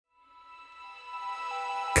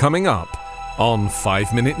Coming up on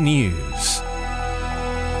 5 Minute News.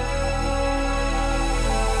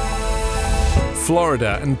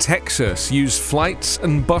 Florida and Texas use flights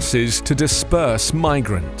and buses to disperse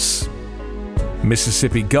migrants.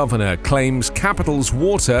 Mississippi governor claims capital's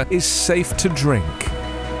water is safe to drink.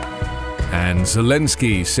 And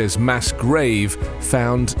Zelensky says mass grave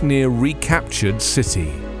found near recaptured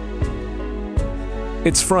city.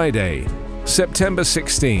 It's Friday, September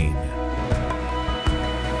 16.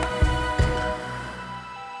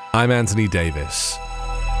 I'm Anthony Davis.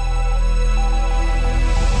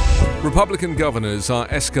 Republican governors are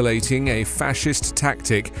escalating a fascist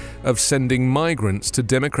tactic of sending migrants to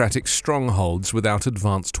Democratic strongholds without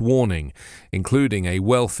advanced warning, including a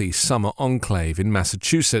wealthy summer enclave in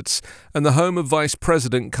Massachusetts and the home of Vice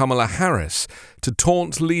President Kamala Harris, to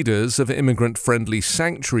taunt leaders of immigrant-friendly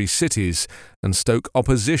sanctuary cities and stoke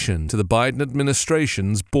opposition to the Biden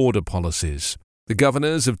administration's border policies. The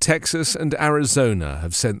governors of Texas and Arizona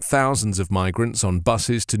have sent thousands of migrants on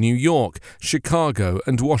buses to New York, Chicago,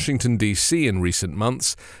 and Washington, D.C. in recent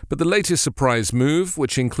months, but the latest surprise move,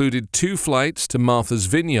 which included 2 flights to Martha's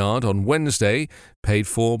Vineyard on Wednesday, paid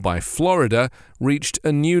for by Florida, reached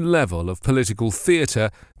a new level of political theater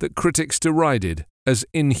that critics derided as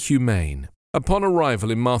inhumane. Upon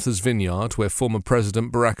arrival in Martha's Vineyard, where former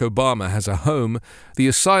President Barack Obama has a home, the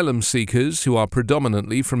asylum seekers, who are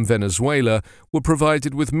predominantly from Venezuela, were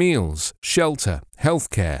provided with meals, shelter,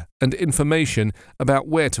 healthcare, and information about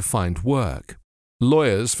where to find work.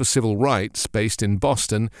 Lawyers for civil rights, based in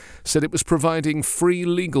Boston, said it was providing free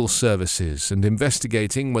legal services and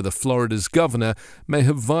investigating whether Florida's governor may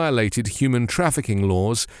have violated human trafficking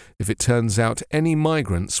laws if it turns out any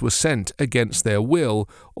migrants were sent against their will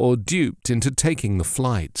or duped into taking the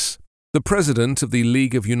flights. The president of the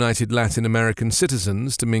League of United Latin American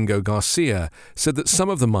Citizens, Domingo Garcia, said that some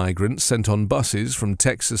of the migrants sent on buses from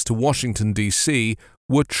Texas to Washington, D.C.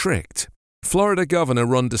 were tricked. Florida Governor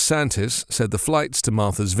Ron DeSantis said the flights to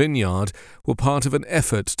Martha's Vineyard were part of an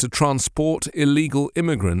effort to transport illegal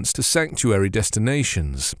immigrants to sanctuary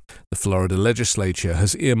destinations. The Florida legislature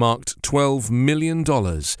has earmarked $12 million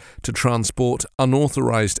to transport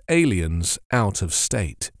unauthorized aliens out of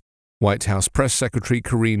state. White House Press Secretary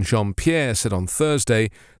Karine Jean-Pierre said on Thursday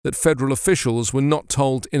that federal officials were not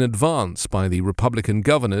told in advance by the Republican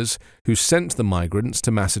governors who sent the migrants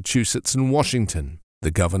to Massachusetts and Washington. The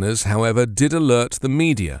governors, however, did alert the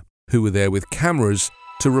media, who were there with cameras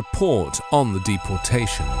to report on the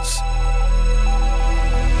deportations.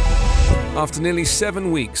 After nearly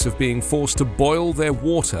 7 weeks of being forced to boil their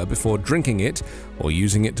water before drinking it or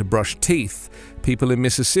using it to brush teeth, people in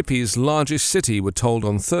Mississippi's largest city were told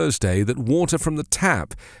on Thursday that water from the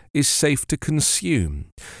tap is safe to consume.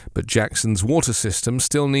 But Jackson's water system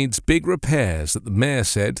still needs big repairs that the mayor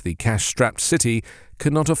said the cash-strapped city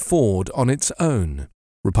cannot afford on its own.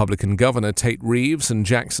 Republican Governor Tate Reeves and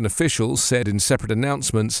Jackson officials said in separate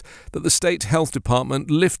announcements that the state health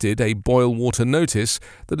department lifted a boil water notice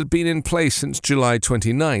that had been in place since July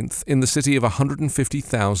 29th in the city of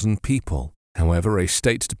 150,000 people. However, a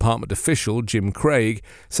State Department official, Jim Craig,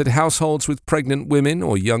 said households with pregnant women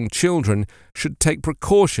or young children should take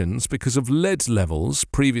precautions because of lead levels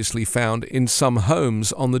previously found in some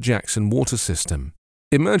homes on the Jackson water system.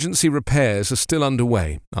 Emergency repairs are still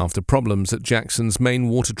underway after problems at Jackson's main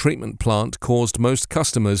water treatment plant caused most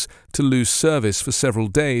customers to lose service for several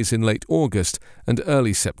days in late August and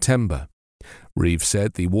early September. Reeves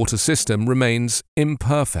said the water system remains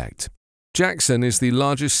imperfect. Jackson is the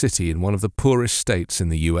largest city in one of the poorest states in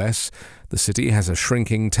the U.S. The city has a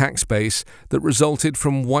shrinking tax base that resulted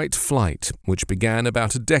from white flight, which began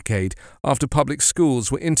about a decade after public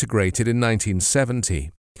schools were integrated in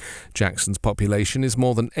 1970. Jackson's population is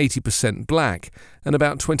more than 80% black, and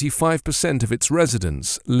about 25% of its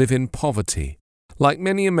residents live in poverty. Like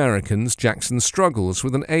many Americans, Jackson struggles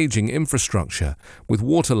with an aging infrastructure, with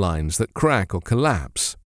water lines that crack or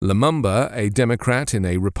collapse. Lumumba, a Democrat in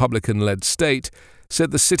a Republican-led state, said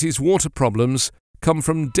the city's water problems come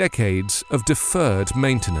from decades of deferred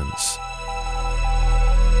maintenance.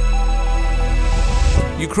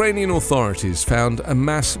 Ukrainian authorities found a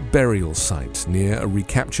mass burial site near a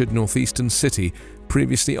recaptured northeastern city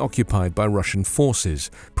previously occupied by Russian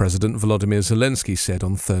forces, President Volodymyr Zelensky said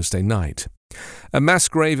on Thursday night. A mass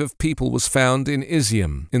grave of people was found in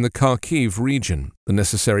Izium, in the Kharkiv region. The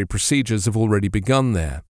necessary procedures have already begun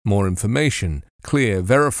there. More information, clear,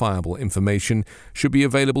 verifiable information, should be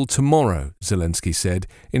available tomorrow, Zelensky said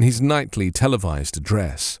in his nightly televised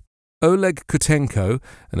address. Oleg Kutenko,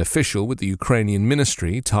 an official with the Ukrainian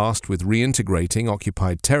ministry tasked with reintegrating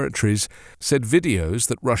occupied territories, said videos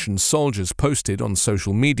that Russian soldiers posted on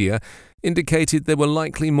social media indicated there were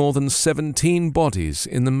likely more than 17 bodies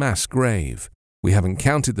in the mass grave. "We haven't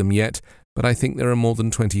counted them yet, but I think there are more than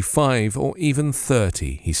 25 or even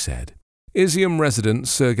 30, he said. Izium resident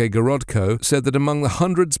Sergei Gorodko said that among the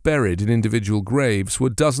hundreds buried in individual graves were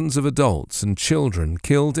dozens of adults and children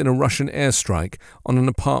killed in a Russian airstrike on an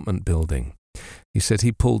apartment building. He said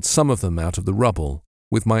he pulled some of them out of the rubble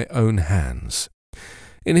with my own hands.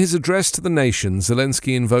 In his address to the nation,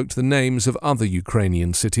 Zelensky invoked the names of other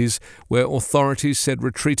Ukrainian cities where authorities said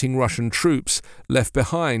retreating Russian troops left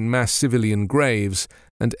behind mass civilian graves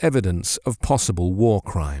and evidence of possible war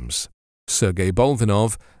crimes. Sergei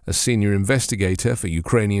Bolvinov, a senior investigator for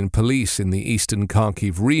Ukrainian police in the eastern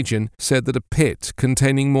Kharkiv region, said that a pit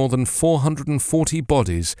containing more than 440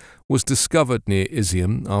 bodies was discovered near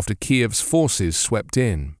Izium after Kiev's forces swept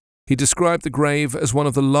in. He described the grave as one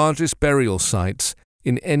of the largest burial sites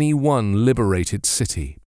in any one liberated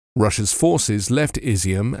city. Russia's forces left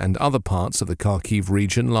Izium and other parts of the Kharkiv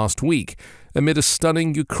region last week amid a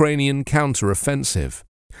stunning Ukrainian counter-offensive.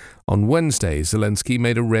 On Wednesday, Zelensky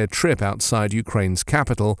made a rare trip outside Ukraine's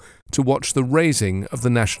capital to watch the raising of the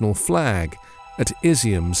national flag at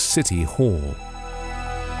Izium's City Hall.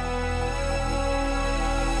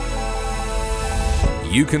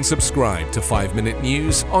 You can subscribe to 5 Minute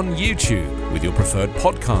News on YouTube with your preferred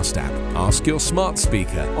podcast app. Ask your smart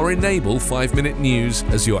speaker or enable 5 Minute News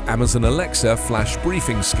as your Amazon Alexa flash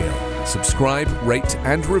briefing skill. Subscribe, rate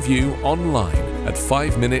and review online at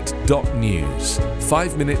 5minute.news.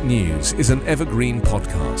 5 Minute News is an evergreen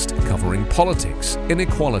podcast covering politics,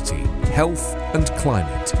 inequality, health and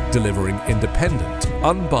climate, delivering independent,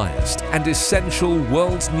 unbiased and essential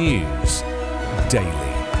world news daily.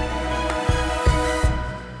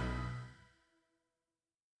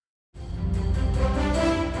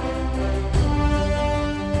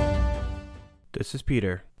 This is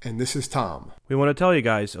Peter. And this is Tom. We want to tell you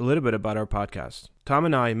guys a little bit about our podcast. Tom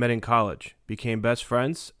and I met in college, became best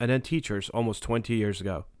friends, and then teachers almost 20 years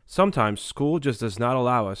ago. Sometimes school just does not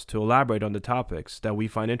allow us to elaborate on the topics that we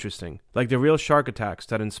find interesting, like the real shark attacks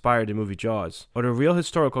that inspired the movie Jaws, or the real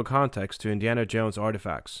historical context to Indiana Jones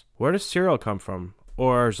artifacts. Where does cereal come from?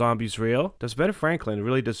 Or are zombies real? Does Ben Franklin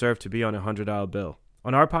really deserve to be on a $100 bill?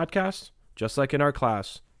 On our podcast, just like in our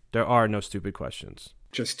class, there are no stupid questions.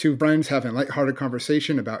 Just two friends having a lighthearted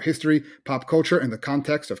conversation about history, pop culture, and the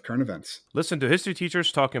context of current events. Listen to History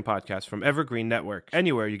Teachers Talking Podcast from Evergreen Network,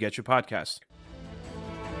 anywhere you get your podcasts.